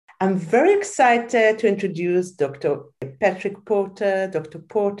I'm very excited to introduce Dr. Patrick Porter. Dr.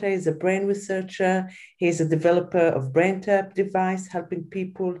 Porter is a brain researcher. He's a developer of BrainTap device, helping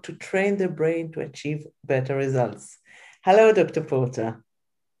people to train their brain to achieve better results. Hello, Dr. Porter.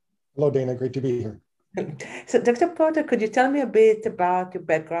 Hello, Dana. Great to be here. So, Dr. Porter, could you tell me a bit about your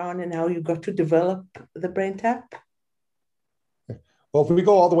background and how you got to develop the BrainTap? Well, if we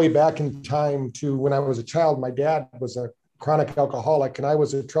go all the way back in time to when I was a child, my dad was a chronic alcoholic and I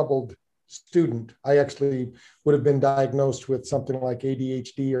was a troubled student. I actually would have been diagnosed with something like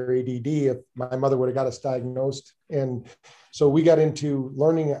ADHD or ADD if my mother would have got us diagnosed. And so we got into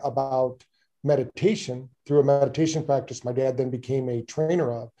learning about meditation through a meditation practice my dad then became a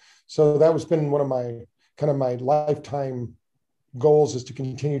trainer of. So that was been one of my my lifetime goals, is to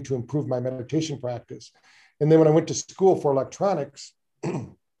continue to improve my meditation practice. And then when I went to school for electronics,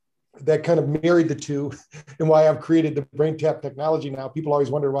 that kind of married the two, and why I've created the BrainTap technology now. People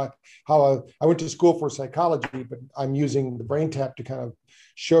always wonder how I went to school for psychology, but I'm using the BrainTap to kind of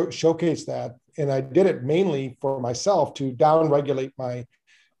showcase that. And I did it mainly for myself to downregulate my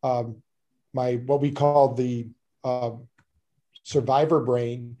what we call the survivor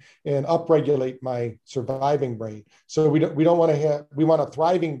brain and upregulate my surviving brain. So we want a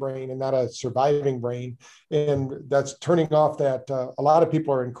thriving brain and not a surviving brain. And that's turning off that a lot of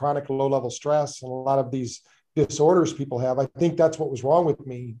people are in chronic low-level stress, and a lot of these disorders people have. I think that's what was wrong with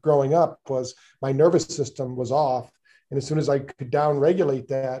me growing up, was my nervous system was off. And as soon as I could downregulate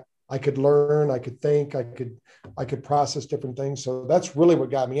that, I could learn, I could think, I could process different things. So that's really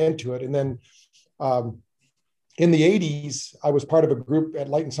what got me into it. And then in the 80s, I was part of a group at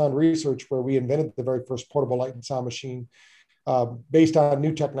Light and Sound Research where we invented the very first portable light and sound machine based on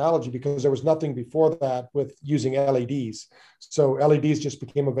new technology, because there was nothing before that with using LEDs. So LEDs just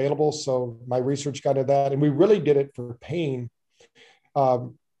became available. So my research got into that, and we really did it for pain.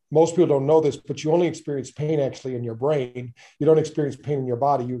 Most people don't know this, but you only experience pain actually in your brain. You don't experience pain in your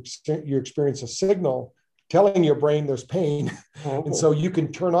body. You experience a signal telling your brain there's pain. And so you can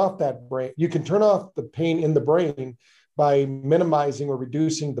turn off that brain. You can turn off the pain in the brain by minimizing or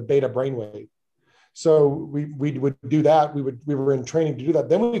reducing the beta brainwave. So we would do that. We were in training to do that.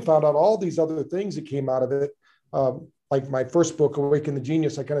 Then we found out all these other things that came out of it. Like my first book, Awaken the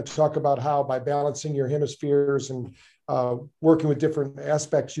Genius, I kind of talk about how by balancing your hemispheres and working with different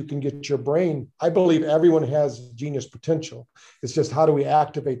aspects, you can get your brain. I believe everyone has genius potential. It's just how do we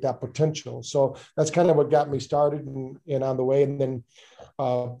activate that potential? So that's kind of what got me started and on the way. And then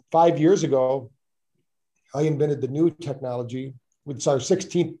 5 years ago, I invented the new technology. It's our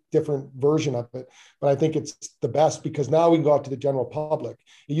 16th different version of it, but I think it's the best because now we can go out to the general public.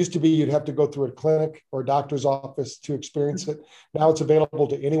 It used to be you'd have to go through a clinic or a doctor's office to experience it. Now it's available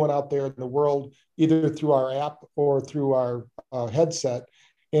to anyone out there in the world, either through our app or through our headset.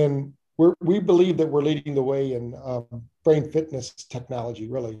 And we believe that we're leading the way in brain fitness technology,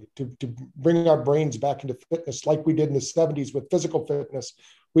 really, to bring our brains back into fitness like we did in the 70s with physical fitness.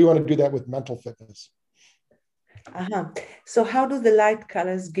 We want to do that with mental fitness. So how do the light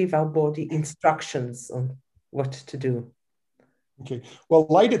colors give our body instructions on what to do? Okay. Well,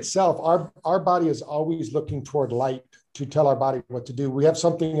 light itself, our body is always looking toward light to tell our body what to do. We have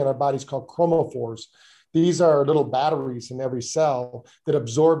something in our bodies called chromophores. These are little batteries in every cell that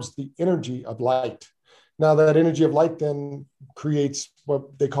absorbs the energy of light. Now, that energy of light then creates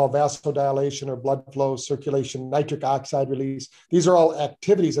what they call vasodilation or blood flow, circulation, nitric oxide release. These are all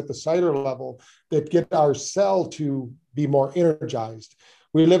activities at the cellular level that get our cell to be more energized.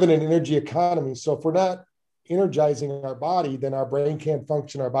 We live in an energy economy. So if we're not energizing our body, then our brain can't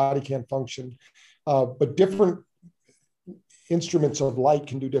function, our body can't function. But different instruments of light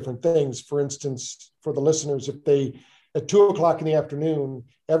can do different things. For instance, for the listeners, if they at 2 o'clock in the afternoon,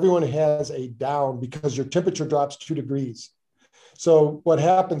 everyone has a down because your temperature drops 2 degrees. So what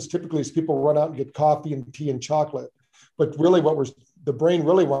happens typically is people run out and get coffee and tea and chocolate. But really the brain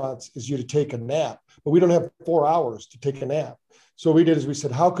really wants is you to take a nap, but we don't have 4 hours to take a nap. So what we did is we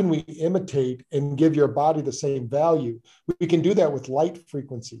said, how can we imitate and give your body the same value? We can do that with light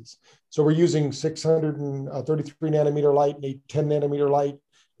frequencies. So we're using 633 nanometer light, 810 nanometer light,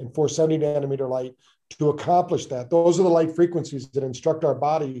 and 470 nanometer light to accomplish that. Those are the light frequencies that instruct our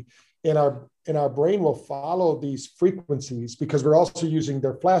body, and our brain will follow these frequencies because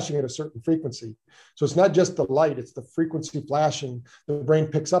they're flashing at a certain frequency. So it's not just the light, it's the frequency flashing. The brain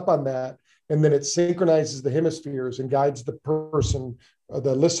picks up on that, and then it synchronizes the hemispheres and guides the person,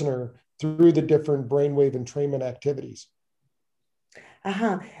 the listener, through the different brainwave entrainment activities.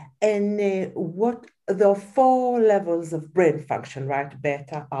 And what there are 4 levels of brain function, right?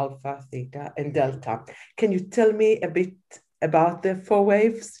 Beta, alpha, theta, and delta. Can you tell me a bit about the 4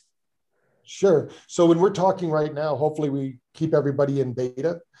 waves? sure. So when we're talking right now, hopefully we keep everybody in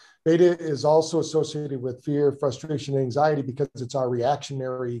beta. Beta is also associated with fear, frustration, and anxiety because it's our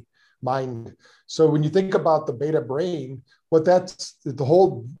reactionary mind. So when you think about the beta brain, what that's the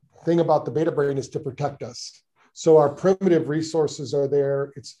whole thing about the beta brain is to protect us. So our primitive resources are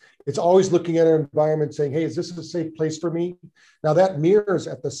there. It's always looking at our environment saying, hey, is this a safe place for me? Now that mirrors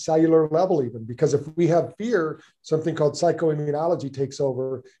at the cellular level even, because if we have fear, something called psychoimmunology takes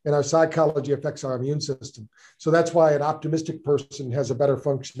over and our psychology affects our immune system. So that's why an optimistic person has a better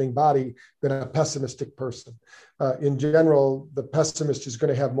functioning body than a pessimistic person. In general, the pessimist is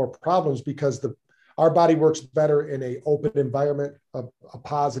going to have more problems because our body works better in an open environment, a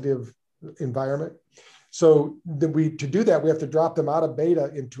positive environment. So to do that, we have to drop them out of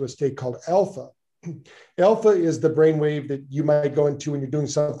beta into a state called alpha. Alpha is the brainwave that you might go into when you're doing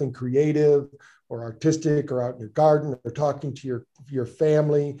something creative or artistic or out in your garden or talking to your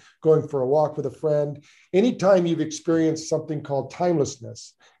family, going for a walk with a friend. Anytime you've experienced something called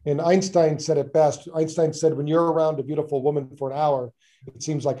timelessness. And Einstein said it best. Einstein said, when you're around a beautiful woman for an hour, it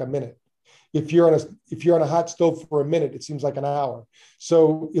seems like a minute. If you're on a hot stove for a minute, it seems like an hour.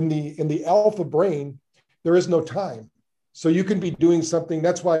 So in the alpha brain, there is no time. So you can be doing something.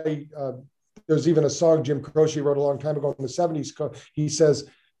 That's why there's even a song Jim Croce wrote a long time ago in the 70s. He says,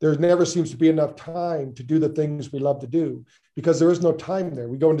 there never seems to be enough time to do the things we love to do because there is no time there.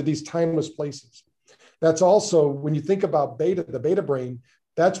 We go into these timeless places. That's also, when you think about beta, the beta brain,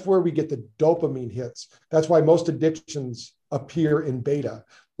 that's where we get the dopamine hits. That's why most addictions appear in beta,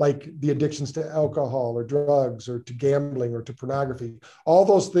 like the addictions to alcohol or drugs or to gambling or to pornography. All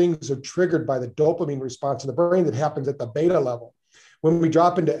those things are triggered by the dopamine response in the brain that happens at the beta level. When we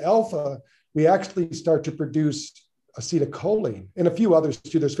drop into alpha, we actually start to produce acetylcholine and a few others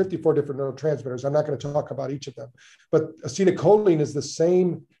too. There's 54 different neurotransmitters. I'm not going to talk about each of them, but acetylcholine is the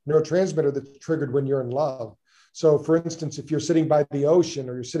same neurotransmitter that's triggered when you're in love. So for instance, if you're sitting by the ocean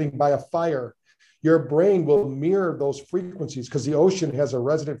or you're sitting by a fire, your brain will mirror those frequencies because the ocean has a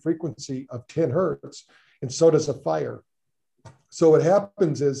resonant frequency of 10 hertz, and so does a fire. So what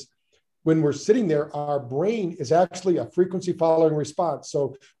happens is when we're sitting there, our brain is actually a frequency following response.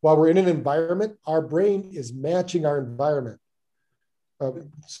 So while we're in an environment, our brain is matching our environment.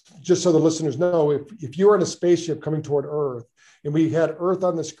 Just so the listeners know, if you were in a spaceship coming toward Earth and we had Earth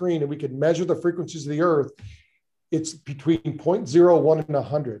on the screen and we could measure the frequencies of the Earth, it's between 0.01 and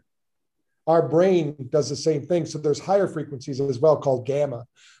 100. Our brain does the same thing. So there's higher frequencies as well called gamma.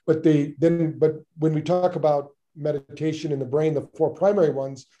 But when we talk about meditation in the brain, the four primary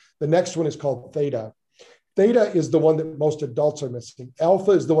ones, the next one is called theta. Theta is the one that most adults are missing.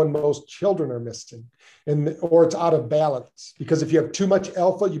 Alpha is the one most children are missing, or it's out of balance. Because if you have too much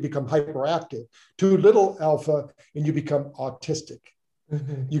alpha, you become hyperactive. Too little alpha, and you become autistic.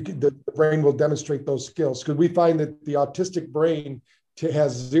 Mm-hmm. The brain will demonstrate those skills. Because we find that the autistic brain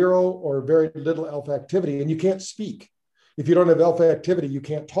has zero or very little alpha activity, and you can't speak. If you don't have alpha activity, you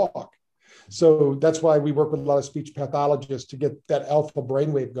can't talk. So that's why we work with a lot of speech pathologists to get that alpha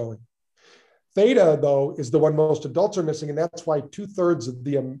brainwave going. Theta, though, is the one most adults are missing, and that's why 2/3 of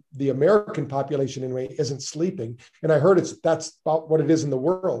the American population anyway isn't sleeping. And I heard that's about what it is in the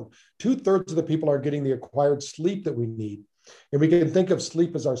world. 2/3 of the people aren't getting the acquired sleep that we need. And we can think of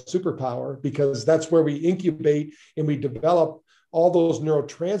sleep as our superpower because that's where we incubate and we develop all those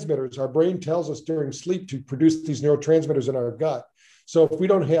neurotransmitters. Our brain tells us during sleep to produce these neurotransmitters in our gut. So if we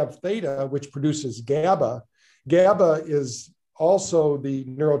don't have theta, which produces GABA, GABA is also the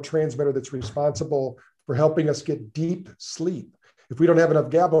neurotransmitter that's responsible for helping us get deep sleep. If we don't have enough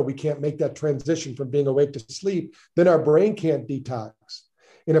GABA, we can't make that transition from being awake to sleep. Then our brain can't detox.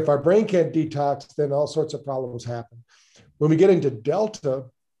 And if our brain can't detox, then all sorts of problems happen. When we get into delta,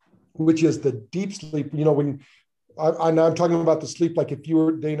 which is the deep sleep, when I'm talking about the sleep, like if you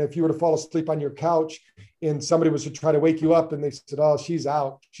were to fall asleep on your couch and somebody was to try to wake you up and they said, oh, she's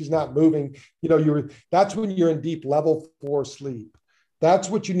out, she's not moving, that's when you're in deep level 4 sleep. That's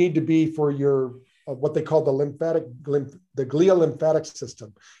what you need to be for your, what they call the glial lymphatic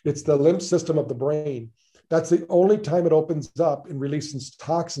system. It's the lymph system of the brain. That's the only time it opens up and releases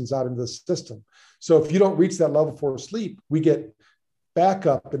toxins out into the system. So if you don't reach that level 4 sleep, we get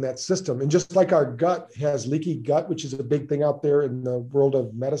backup in that system. And just like our gut has leaky gut, which is a big thing out there in the world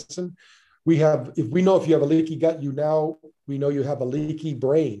of medicine, if you have a leaky gut, we know you have a leaky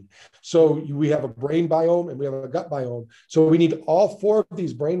brain. So we have a brain biome and we have a gut biome. So we need all 4 of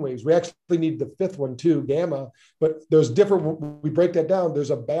these brain waves. We actually need the 5th one too, gamma, but we break that down.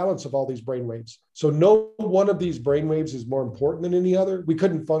 There's a balance of all these brain waves. So no one of these brain waves is more important than any other. We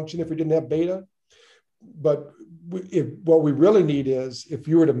couldn't function if we didn't have beta. But what we really need is if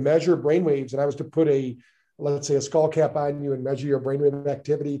you were to measure brainwaves and I was to put let's say a skull cap on you and measure your brainwave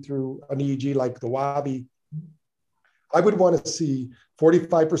activity through an EEG like the Wabi, I would want to see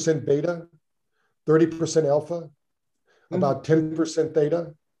 45% beta, 30% alpha, about 10%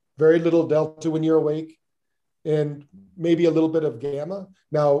 theta, very little delta when you're awake, and maybe a little bit of gamma.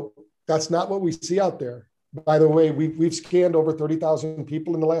 Now, that's not what we see out there. By the way, we've scanned over 30,000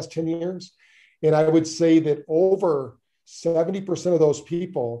 people in the last 10 years. And I would say that over 70% of those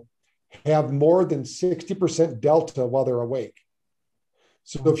people have more than 60% delta while they're awake.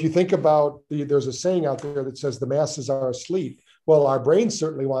 So if you think about, there's a saying out there that says the masses are asleep. Well, our brains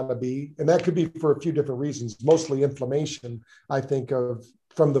certainly want to be, and that could be for a few different reasons, mostly inflammation, I think of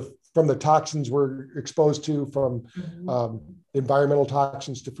from the toxins we're exposed to, from environmental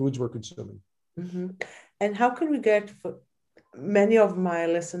toxins to foods we're consuming. And how can we get, for many of my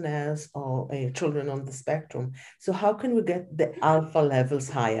listeners are children on the spectrum, so how can we get the alpha levels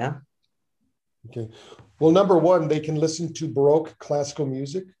higher? Okay. Well, number one, they can listen to Baroque classical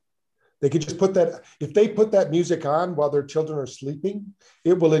music. They could just if they put that music on while their children are sleeping,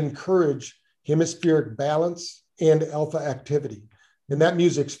 it will encourage hemispheric balance and alpha activity. And that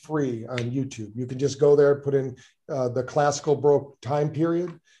music's free on YouTube. You can just go there, put in the classical Baroque time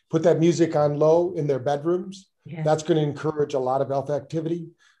period, put that music on low in their bedrooms. Yeah. That's going to encourage a lot of alpha activity.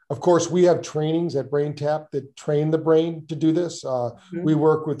 Of course, we have trainings at BrainTap that train the brain to do this. We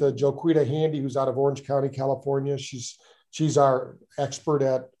work with Joquita Handy, who's out of Orange County, California. She's our expert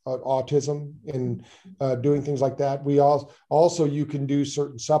at autism and doing things like that. We also you can do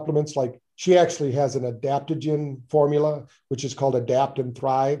certain supplements, like she actually has an adaptogen formula, which is called Adapt and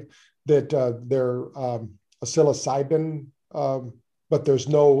Thrive, that they're psilocybin, but there's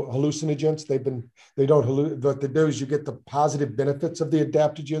no hallucinogens. They don't what they do is you get the positive benefits of the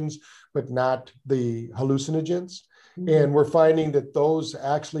adaptogens, but not the hallucinogens. And we're finding that those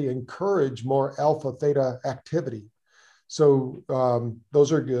actually encourage more alpha theta activity. So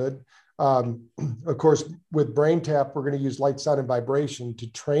those are good. Of course, with BrainTap, we're going to use light, sound, and vibration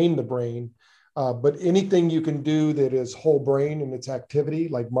to train the brain. But anything you can do that is whole brain in its activity,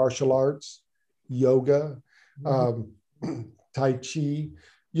 like martial arts, yoga, Tai Chi,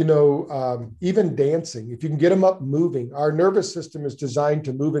 even dancing, if you can get them up moving. Our nervous system is designed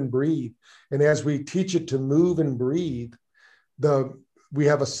to move and breathe. And as we teach it to move and breathe, we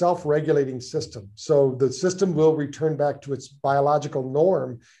have a self-regulating system. So the system will return back to its biological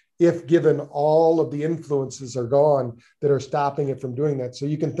norm if given all of the influences are gone that are stopping it from doing that. So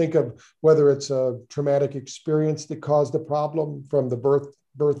you can think of whether it's a traumatic experience that caused the problem from the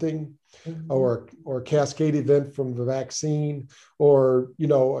birthing, or a cascade event from the vaccine, or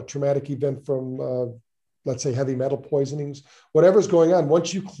a traumatic event from let's say heavy metal poisonings, whatever's going on.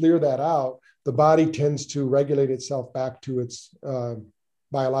 Once you clear that out, the body tends to regulate itself back to its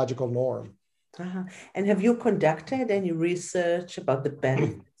biological norm. And have you conducted any research about the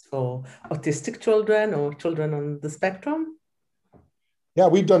benefits for autistic children or children on the spectrum? Yeah,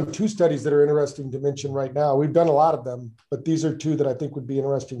 we've done 2 studies that are interesting to mention right now. We've done a lot of them, but these are 2 that I think would be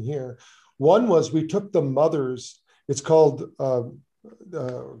interesting here. One was we took the mothers. It's called,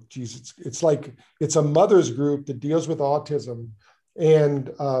 it's a mothers group that deals with autism.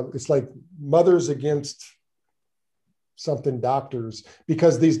 And it's like Mothers Against something doctors,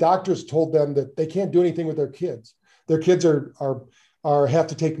 because these doctors told them that they can't do anything with their kids. Their kids have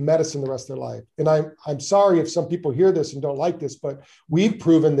to take medicine the rest of their life. And I'm sorry if some people hear this and don't like this, but we've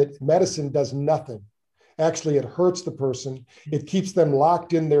proven that medicine does nothing. Actually, it hurts the person. It keeps them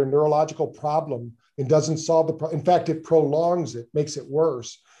locked in their neurological problem and doesn't solve the problem. In fact, it prolongs it, makes it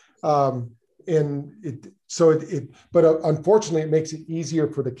worse. But unfortunately, it makes it easier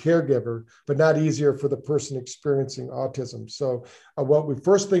for the caregiver, but not easier for the person experiencing autism. So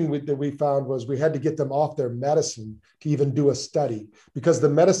first thing that we found was we had to get them off their medicine to even do a study, because the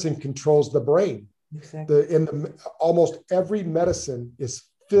medicine controls the brain. Exactly. Almost every medicine is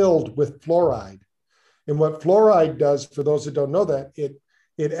filled with fluoride. And what fluoride does, for those that don't know that,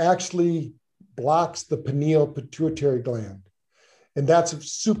 it actually blocks the pineal pituitary gland. And that's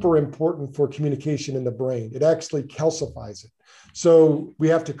super important for communication in the brain. It actually calcifies it. So we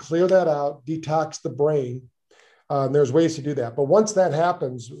have to clear that out, detox the brain. There's ways to do that. But once that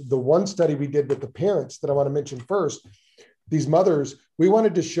happens, the one study we did with the parents that I want to mention first, these mothers, we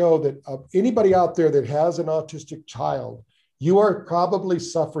wanted to show that anybody out there that has an autistic child, you are probably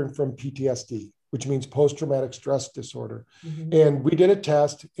suffering from PTSD, which means post-traumatic stress disorder. And we did a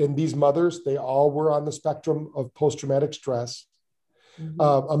test, and these mothers, they all were on the spectrum of post-traumatic stress.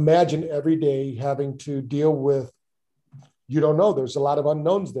 Imagine every day having to deal with you don't know. There's a lot of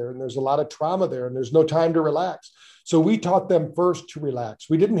unknowns there, and there's a lot of trauma there, and there's no time to relax. So we taught them first to relax.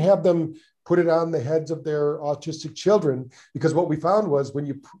 We didn't have them put it on the heads of their autistic children, because what we found was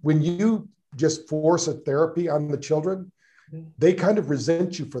when you just force a therapy on the children, they kind of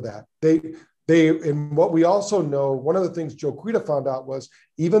resent you for that. And what we also know, one of the things Joquita found out was,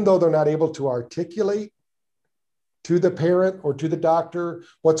 even though they're not able to articulate to the parent or to the doctor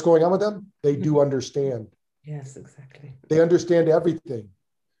what's going on with them, they do understand. Yes, exactly. They understand everything.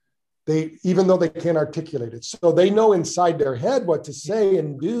 Even though they can't articulate it. So they know inside their head what to say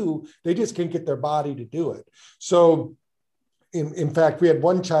and do, they just can't get their body to do it. So in fact, we had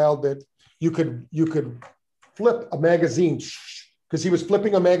one child that you could flip a magazine, because he was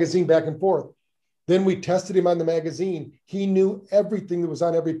flipping a magazine back and forth. Then we tested him on the magazine. He knew everything that was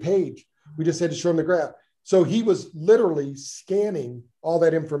on every page. We just had to show him the graph. So he was literally scanning all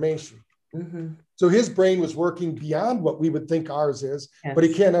that information. Mm-hmm. So his brain was working beyond what we would think ours is, yes, but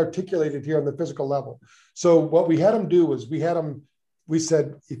he can't articulate it here on the physical level. So what we had him do was we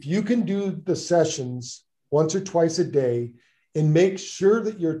said, if you can do the sessions once or twice a day and make sure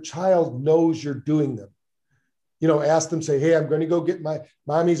that your child knows you're doing them. Ask them, say, hey, I'm going to go get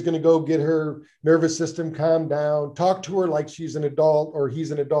mommy's going to go get her nervous system calmed down, talk to her like she's an adult or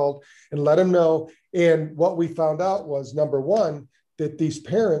he's an adult, and let them know. And what we found out was, number one, that these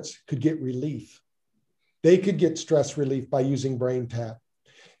parents could get relief. They could get stress relief by using BrainTap,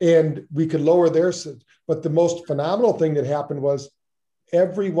 and we could lower their. But the most phenomenal thing that happened was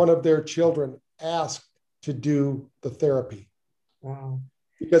every one of their children asked to do the therapy. Wow.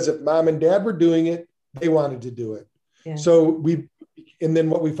 Because if mom and dad were doing it, they wanted to do it. Yeah. So and then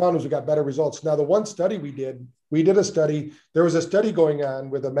what we found was we got better results. Now, the one study we did a study. There was a study going on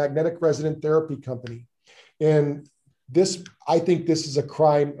with a magnetic resonant therapy company. And I think this is a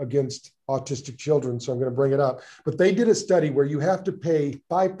crime against autistic children, so I'm going to bring it up. But they did a study where you have to pay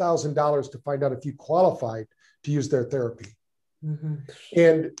 $5,000 to find out if you qualified to use their therapy. Mm-hmm.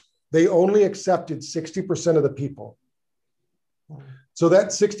 And they only accepted 60% of the people. Wow. So that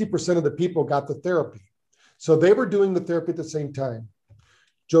 60% of the people got the therapy. So they were doing the therapy at the same time.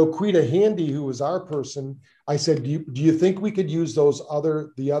 Joquita Handy, who was our person, I said, do you think we could use the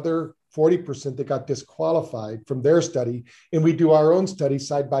other 40% that got disqualified from their study, and we do our own study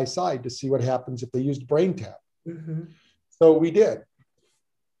side by side to see what happens if they used BrainTap? Mm-hmm. So we did.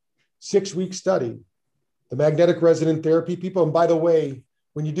 6-week study. The magnetic resonant therapy people, and by the way,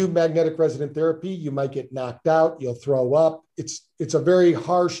 when you do magnetic resonant therapy, you might get knocked out, you'll throw up. It's a very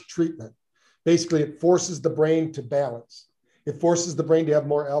harsh treatment. Basically, it forces the brain to balance. It forces the brain to have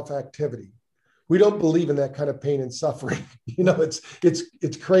more alpha activity. We don't believe in that kind of pain and suffering.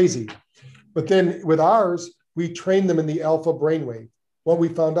 It's crazy. But then with ours, we trained them in the alpha brainwave. What we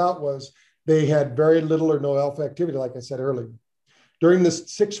found out was they had very little or no alpha activity, like I said earlier. During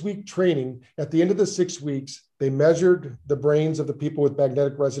this 6-week training, at the end of the 6 weeks, they measured the brains of the people with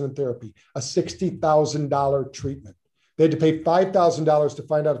magnetic resonant therapy, a $60,000 treatment. They had to pay $5,000 to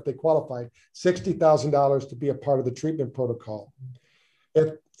find out if they qualified, $60,000 to be a part of the treatment protocol.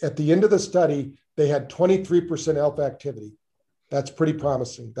 At the end of the study, they had 23% alpha activity. That's pretty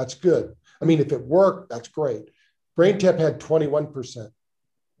promising. That's good. I mean, if it worked, that's great. BrainTap had 21%.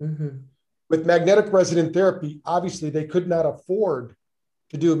 Mm-hmm. With magnetic resonant therapy, obviously they could not afford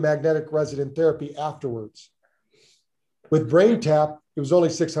to do magnetic resonant therapy afterwards. With BrainTap, it was only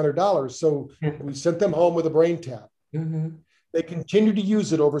 $600. So we sent them home with a BrainTap. Mm-hmm. They continued to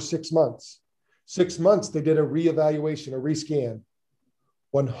use it over 6 months. 6 months, they did a reevaluation, a rescan.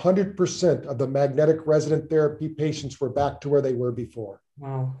 100% of the magnetic resonant therapy patients were back to where they were before.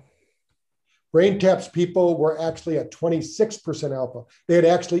 Wow. BrainTap's people were actually at 26% alpha. They had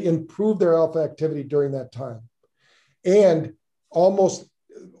actually improved their alpha activity during that time. And almost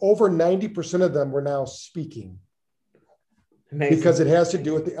over 90% of them were now speaking. Amazing. Because it has to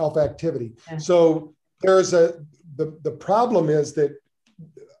do with the alpha activity. Yeah. So the problem is that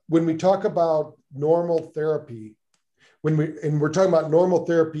when we talk about normal therapy, we're talking about normal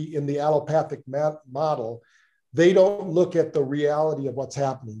therapy in the allopathic model, they don't look at the reality of what's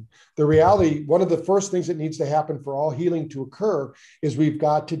happening. The reality, one of the first things that needs to happen for all healing to occur is we've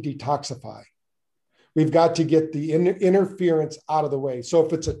got to detoxify. We've got to get the interference out of the way. So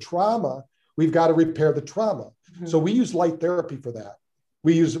if it's a trauma, we've got to repair the trauma. Mm-hmm. So we use light therapy for that.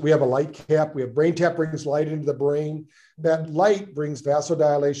 We have a light cap. We have BrainTap brings light into the brain. That light brings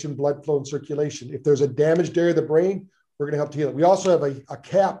vasodilation, blood flow, and circulation. If there's a damaged area of the brain, we're going to help to heal it. We also have a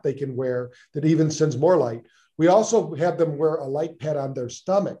cap they can wear that even sends more light. We also have them wear a light pad on their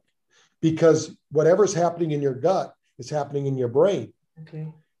stomach because whatever's happening in your gut is happening in your brain. Okay.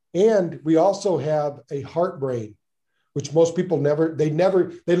 And we also have a heart brain. which most people they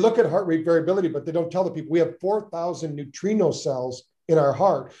look at heart rate variability, but they don't tell the people we have 4,000 neutrino cells in our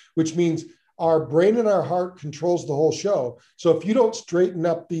heart, which means our brain and our heart controls the whole show. So if you don't straighten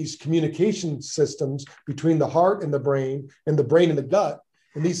up these communication systems between the heart and the brain and the gut,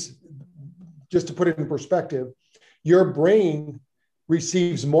 and these, just to put it in perspective, your brain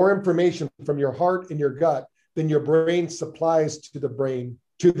receives more information from your heart and your gut than your brain supplies to the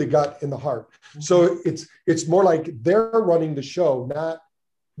gut and the heart. So it's more like they're running the show, not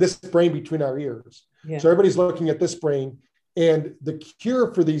this brain between our ears. Yeah. So everybody's looking at this brain, and the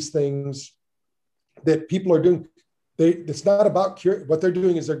cure for these things that people are doing, it's not about cure. What they're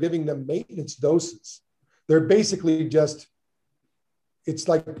doing is they're giving them maintenance doses. They're basically just, it's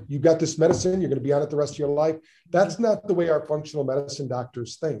like, you got this medicine, you're going to be on it the rest of your life. That's not the way our functional medicine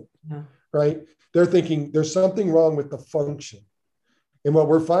doctors think, right? They're thinking there's something wrong with the function. And what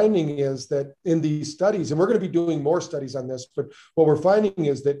we're finding is that in these studies, and we're going to be doing more studies on this, but what we're finding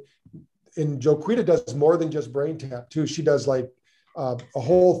is that, and Joquita does more than just brain tap too. She does like a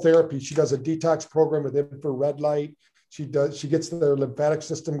whole therapy. She does a detox program with infrared light. She gets the lymphatic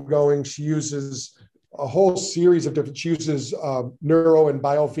system going. She uses a whole series of different, she uses neuro and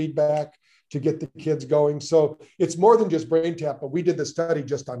biofeedback to get the kids going. So it's more than just brain tap, but we did the study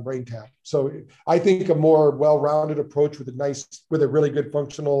just on brain tap. So I think a more well-rounded approach with a really good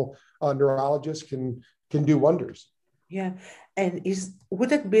functional neurologist can do wonders. Yeah. And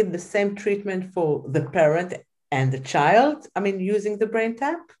would it be the same treatment for the parent and the child? I mean, using the brain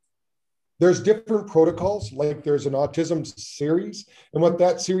tap? There's different protocols, like there's an autism series. And what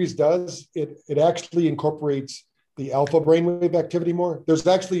that series does, it actually incorporates the alpha brainwave activity more. There's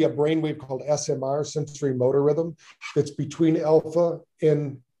actually a brainwave called SMR, sensory motor rhythm, that's between alpha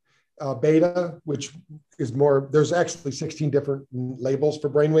and beta, which is more, there's actually 16 different labels for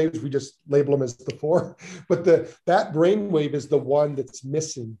brainwaves. We just label them as the 4. But that brainwave is the one that's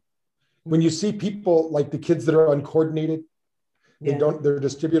missing. When you see people like the kids that are uncoordinated, their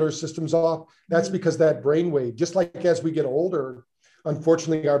vestibular system's off. That's because that brainwave, just like as we get older,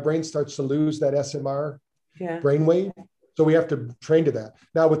 unfortunately, our brain starts to lose that SMR brainwave. So we have to train to that.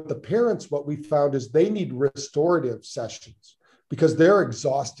 Now with the parents, what we found is they need restorative sessions because they're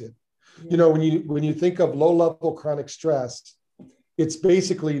exhausted. You know, when you think of low-level chronic stress, it's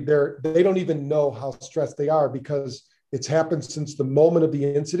basically they don't even know how stressed they are because it's happened since the moment of the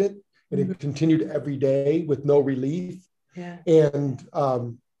incident, and it continued every day with no relief. Yeah. And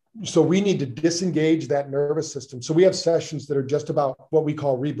so we need to disengage that nervous system. So we have sessions that are just about what we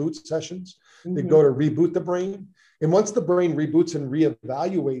call reboot sessions. They go to reboot the brain. And once the brain reboots and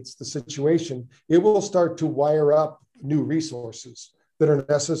reevaluates the situation, it will start to wire up new resources that are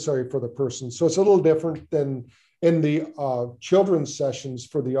necessary for the person. So it's a little different than in the children's sessions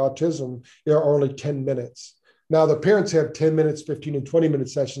for the autism. There are only 10 minutes. Now the parents have 10 minutes, 15 and 20 minute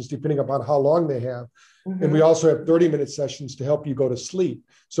sessions, depending upon how long they have. And we also have 30-minute sessions to help you go to sleep.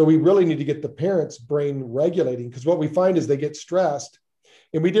 So we really need to get the parents' brain regulating, because what we find is they get stressed.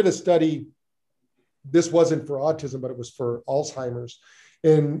 And we did a study, this wasn't for autism, but it was for Alzheimer's.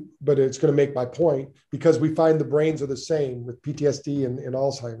 But it's going to make my point, because we find the brains are the same with PTSD and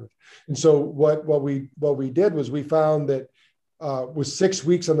Alzheimer's. And so what we did was we found that with 6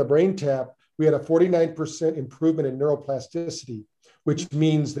 weeks on the brain tap, we had a 49% improvement in neuroplasticity, which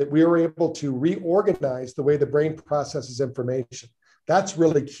means that we were able to reorganize the way the brain processes information. That's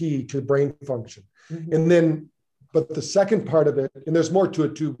really key to brain function. And then, but the second part of it, and there's more to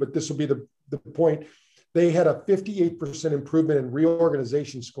it too, but this will be the point, they had a 58% improvement in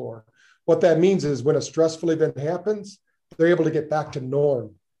reorganization score. What that means is when a stressful event happens, they're able to get back to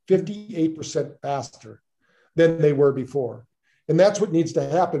norm 58% faster than they were before. And that's what needs to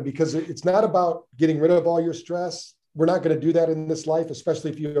happen, because it's not about getting rid of all your stress. We're not going to do that in this life, especially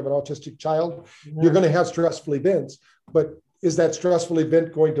if you have an autistic child. You're going to have stressful events, but is that stressful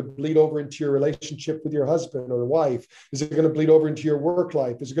event going to bleed over into your relationship with your husband or wife? Is it going to bleed over into your work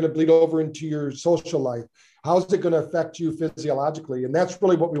life? Is it going to bleed over into your social life? How is it going to affect you physiologically? And that's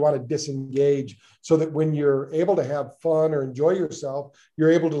really what we want to disengage, so that when you're able to have fun or enjoy yourself,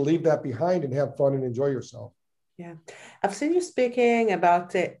 you're able to leave that behind and have fun and enjoy yourself. Yeah, I've seen you speaking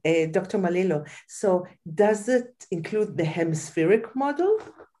about Dr. Malilo. So does it include the hemispheric model?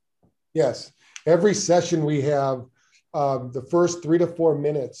 Yes. Every session we have, the first 3 to 4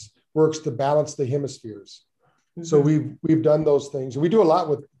 minutes works to balance the hemispheres. So we've done those things. We do a lot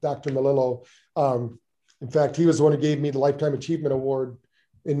with Dr. Malilo. In fact, he was the one who gave me the Lifetime Achievement Award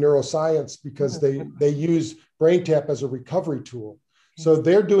in neuroscience, because they use brain tap as a recovery tool. So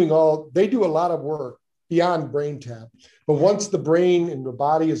they do a lot of work beyond BrainTap. But once the brain and the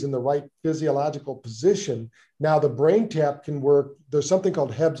body is in the right physiological position, now the BrainTap can work. There's something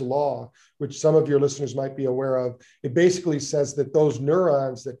called Hebb's Law, which some of your listeners might be aware of. It basically says that those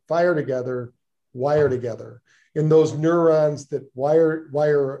neurons that fire together wire together. And those neurons that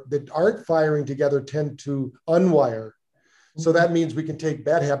that aren't firing together tend to unwire. So that means we can take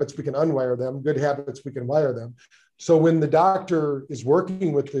bad habits, we can unwire them. Good habits, we can wire them. So when the doctor is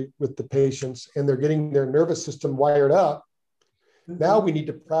working with the patients and they're getting their nervous system wired up, now we need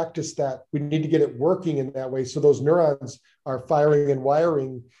to practice that. We need to get it working in that way. So those neurons are firing and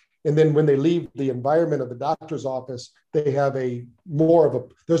wiring. And then when they leave the environment of the doctor's office, they have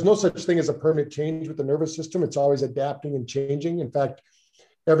there's no such thing as a permanent change with the nervous system. It's always adapting and changing. In fact,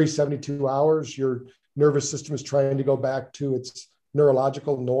 every 72 hours, your nervous system is trying to go back to its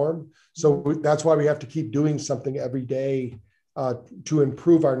neurological norm. So that's why we have to keep doing something every day to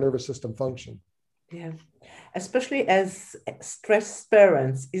improve our nervous system function. Yeah, especially as stressed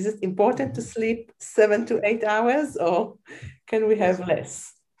parents, is it important to sleep 7 to 8 hours, or can we have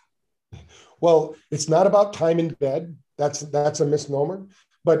less? Well, it's not about time in bed. That's a misnomer.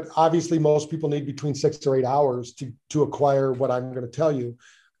 But obviously, most people need between 6 or 8 hours to acquire what I'm going to tell you.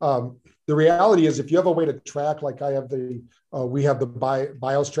 The reality is, if you have a way to track, like we have the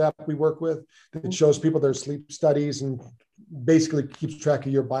BioStrap we work with, that shows people their sleep studies and basically keeps track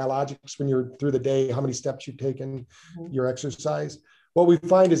of your biologics when you're through the day, how many steps you've taken, your exercise. What we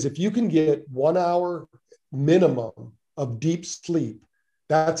find is if you can get 1 hour minimum of deep sleep,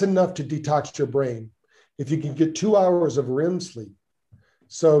 that's enough to detox your brain. If you can get 2 hours of REM sleep,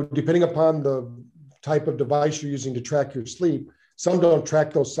 so depending upon the type of device you're using to track your sleep, some don't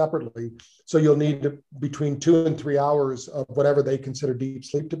track those separately. So you'll need between 2 and 3 hours of whatever they consider deep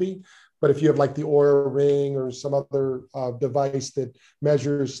sleep to be. But if you have like the Oura Ring or some other device that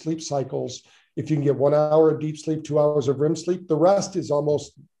measures sleep cycles, if you can get 1 hour of deep sleep, 2 hours of REM sleep, the rest is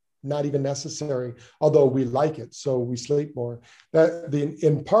almost not even necessary, although we like it, so we sleep more.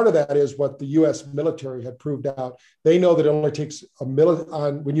 And part of that is what the U.S. military had proved out. They know that it only takes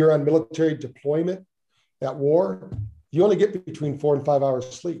when you're on military deployment at war, you only get between 4 and 5 hours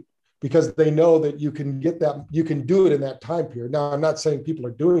sleep, because they know that you can do it in that time period. Now, I'm not saying people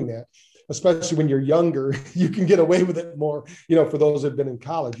are doing that, especially when you're younger. You can get away with it more, for those who've been in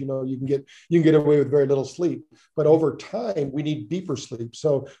college, you can get away with very little sleep. But over time, we need deeper sleep.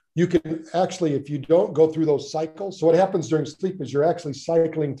 So you can actually, if you don't go through those cycles, so what happens during sleep is you're actually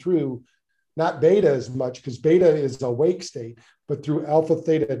cycling through not beta as much, because beta is a wake state, but through alpha,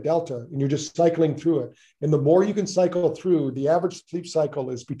 theta, delta, and you're just cycling through it. And the more you can cycle through, the average sleep cycle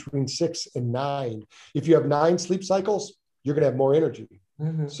is between 6 and 9. If you have 9 sleep cycles, you're going to have more energy.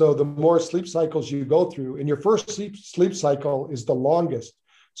 Mm-hmm. So the more sleep cycles you go through, and your first sleep cycle is the longest.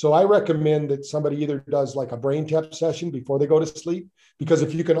 So I recommend that somebody either does like a BrainTap session before they go to sleep, because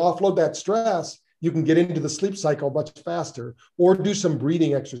if you can offload that stress, you can get into the sleep cycle much faster, or do some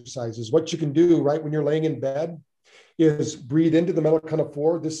breathing exercises. What you can do right when you're laying in bed is breathe into the Melatonin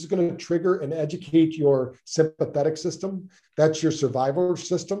 4. This is going to trigger and educate your sympathetic system. That's your survival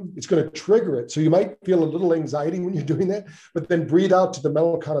system. It's going to trigger it. So you might feel a little anxiety when you're doing that, but then breathe out to the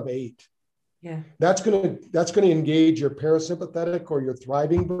Melatonin 8. Yeah. That's going to engage your parasympathetic or your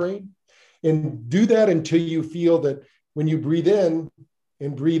thriving brain. And do that until you feel that when you breathe in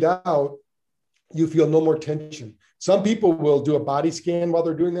and breathe out, you feel no more tension. Some people will do a body scan while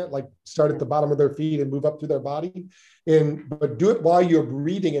they're doing that, like start at the bottom of their feet and move up through their body. But do it while you're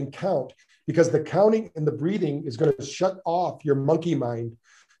breathing and count, because the counting and the breathing is going to shut off your monkey mind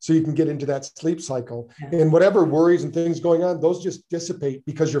so you can get into that sleep cycle. Yeah. And whatever worries and things going on, those just dissipate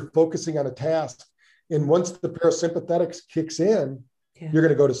because you're focusing on a task. And once the parasympathetics kicks in, you're going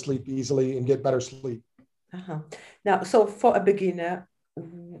to go to sleep easily and get better sleep. Uh-huh. Now, so for a beginner,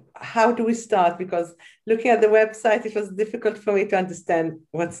 how do we start? Because looking at the website, it was difficult for me to understand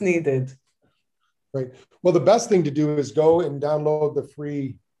what's needed. Right. Well, the best thing to do is go and download the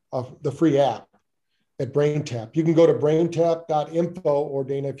free app at BrainTap. You can go to braintap.info, or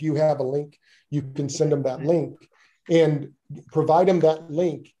Dana, if you have a link, you can send them that link and provide them that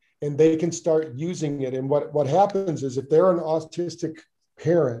link, and they can start using it. And what happens is, if they're an autistic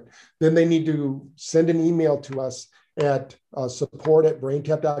parent, then they need to send an email to us at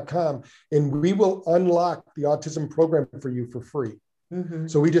support@braintap.com, and we will unlock the autism program for you for free. Mm-hmm.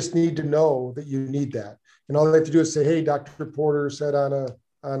 So we just need to know that you need that. And all they have to do is say, hey, Dr. Porter said on a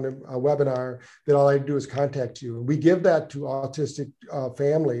webinar that all I do is contact you. And we give that to autistic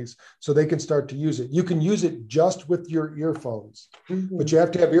families so they can start to use it. You can use it just with your earphones, mm-hmm. but you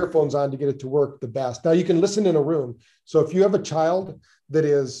have to have earphones on to get it to work the best. Now you can listen in a room. So if you have a child that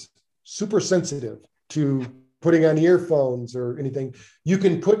is super sensitive to putting on earphones or anything. You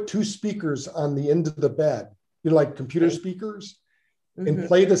can put two speakers on the end of the bed, like computer speakers, and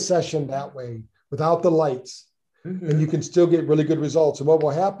play the session that way without the lights. And you can still get really good results. And what will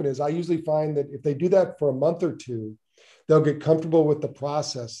happen is I usually find that if they do that for a month or two, they'll get comfortable with the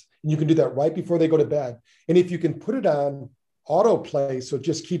process. And you can do that right before they go to bed. And if you can put it on autoplay, so it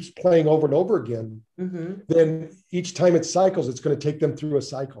just keeps playing over and over again, then each time it cycles, it's going to take them through a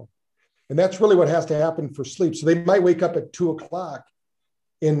cycle. And that's really what has to happen for sleep. So they might wake up at 2 o'clock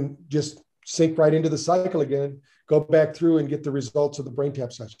and just sink right into the cycle again, go back through and get the results of the brain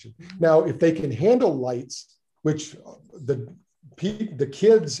tap session. Now, if they can handle lights, which the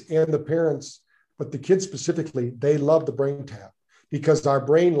kids and the parents, but the kids specifically, they love the brain tap because our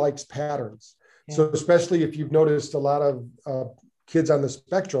brain likes patterns. Yeah. So especially if you've noticed a lot of kids on the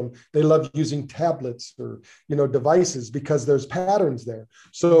spectrum, they love using tablets or devices because there's patterns there.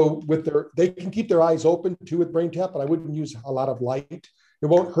 So they can keep their eyes open too with brain tap, but I wouldn't use a lot of light. It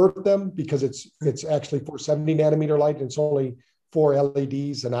won't hurt them because it's actually 470 nanometer light and it's only 4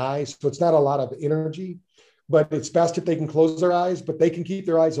 LEDs and eyes, so it's not a lot of energy. But it's best if they can close their eyes, but they can keep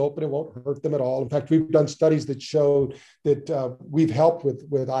their eyes open. It won't hurt them at all. In fact, we've done studies that show that we've helped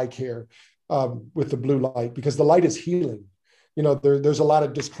with eye care with the blue light because the light is healing. There's a lot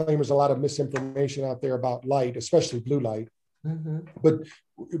of disclaimers, a lot of misinformation out there about light, especially blue light. But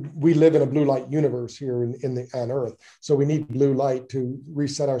we live in a blue light universe here on Earth. So we need blue light to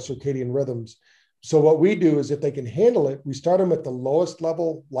reset our circadian rhythms. So what we do is if they can handle it, we start them at the lowest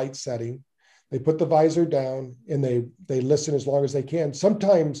level light setting. They put the visor down and they listen as long as they can.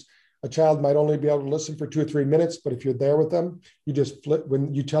 Sometimes a child might only be able to listen for 2 or 3 minutes, but if you're there with them, you just flip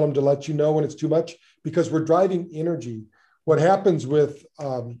when you tell them to let you know when it's too much, because we're driving energy. What happens with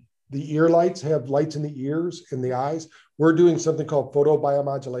the ear lights have lights in the ears and the eyes. We're doing something called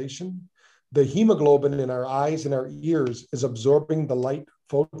photobiomodulation. The hemoglobin in our eyes and our ears is absorbing the light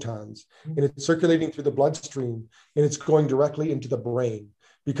photons and it's circulating through the bloodstream and it's going directly into the brain.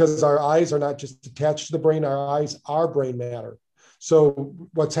 Because our eyes are not just attached to the brain, our eyes are brain matter. So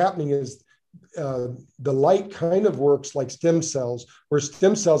what's happening is the light kind of works like stem cells, where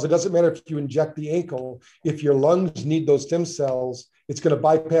stem cells, it doesn't matter if you inject the ankle, if your lungs need those stem cells, it's going to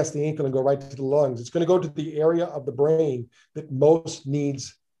bypass the ankle and go right to the lungs. It's going to go to the area of the brain that most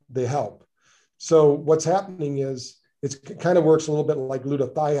needs the help. So what's happening is, it kind of works a little bit like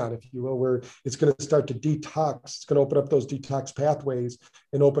glutathione, if you will, where it's going to start to detox. It's going to open up those detox pathways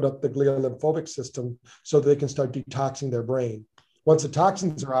and open up the glial-lymphomic system so they can start detoxing their brain. Once the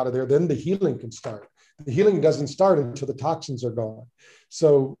toxins are out of there, then the healing can start. The healing doesn't start until the toxins are gone.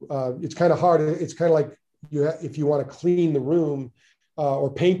 So it's kind of hard. It's kind of like if you want to clean the room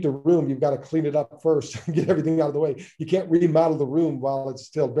or paint the room, you've got to clean it up first and get everything out of the way. You can't remodel the room while it's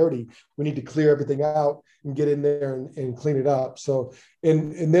still dirty. We need to clear everything out and get in there and clean it up. So,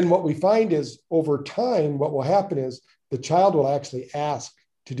 and then what we find is over time, what will happen is the child will actually ask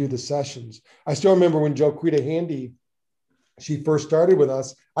to do the sessions. I still remember when Joquita Handy, she first started with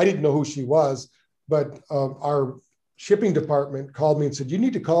us. I didn't know who she was, but our shipping department called me and said, you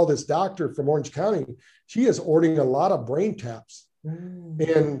need to call this doctor from Orange County. She is ordering a lot of brain taps.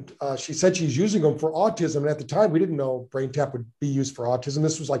 And she said she's using them for autism. And at the time, we didn't know brain tap would be used for autism.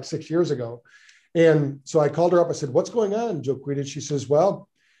 This was like 6 years ago. And so I called her up. I said, what's going on, Joquita? She says, well,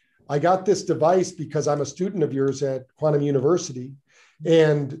 I got this device because I'm a student of yours at Quantum University.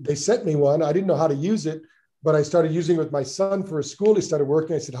 And they sent me one. I didn't know how to use it, but I started using it with my son for his school. He started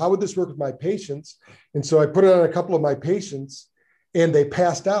working. I said, how would this work with my patients? And so I put it on a couple of my patients and they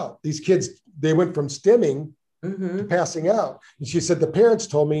passed out. These kids, they went from stimming to passing out. And she said, the parents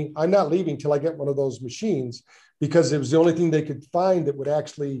told me, I'm not leaving till I get one of those machines because it was the only thing they could find that would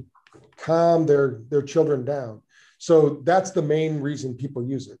actually calm their children down. So that's the main reason people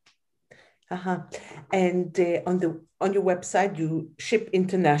use it. And on your website, you ship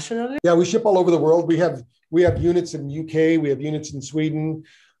internationally? Yeah, we ship all over the world. We have units in UK, we have units in Sweden,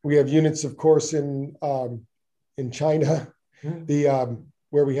 we have units, of course, in China,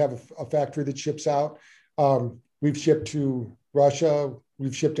 where we have a factory that ships out. We've shipped to Russia.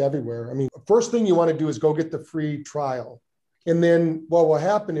 We've shipped everywhere. I mean, first thing you want to do is go get the free trial. And then what will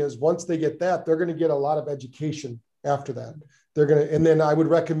happen is once they get that, they're going to get a lot of education after that. And then I would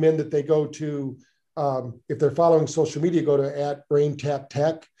recommend that they go to, if they're following social media, go to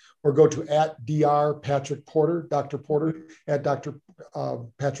 @BrainTapTech or go to @Dr. Patrick Porter, Dr. Porter, @Dr.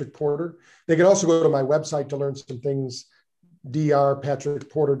 Patrick Porter. They can also go to my website to learn some things,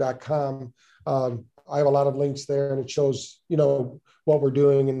 drpatrickporter.com. I have a lot of links there, and it shows, you know, what we're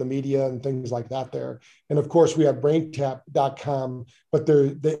doing in the media and things like that there. And of course, we have braintap.com, but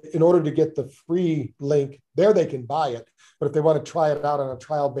in order to get the free link there, they can buy it. But if they want to try it out on a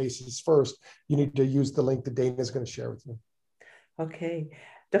trial basis first, you need to use the link that Dana is going to share with you. Okay.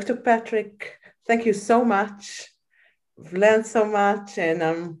 Dr. Patrick, thank you so much. I've learned so much, and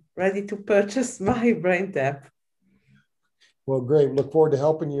I'm ready to purchase my BrainTap. Well, great. We look forward to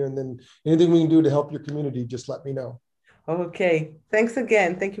helping you. And then anything we can do to help your community, just let me know. Okay. Thanks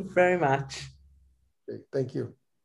again. Thank you very much. Okay. Thank you.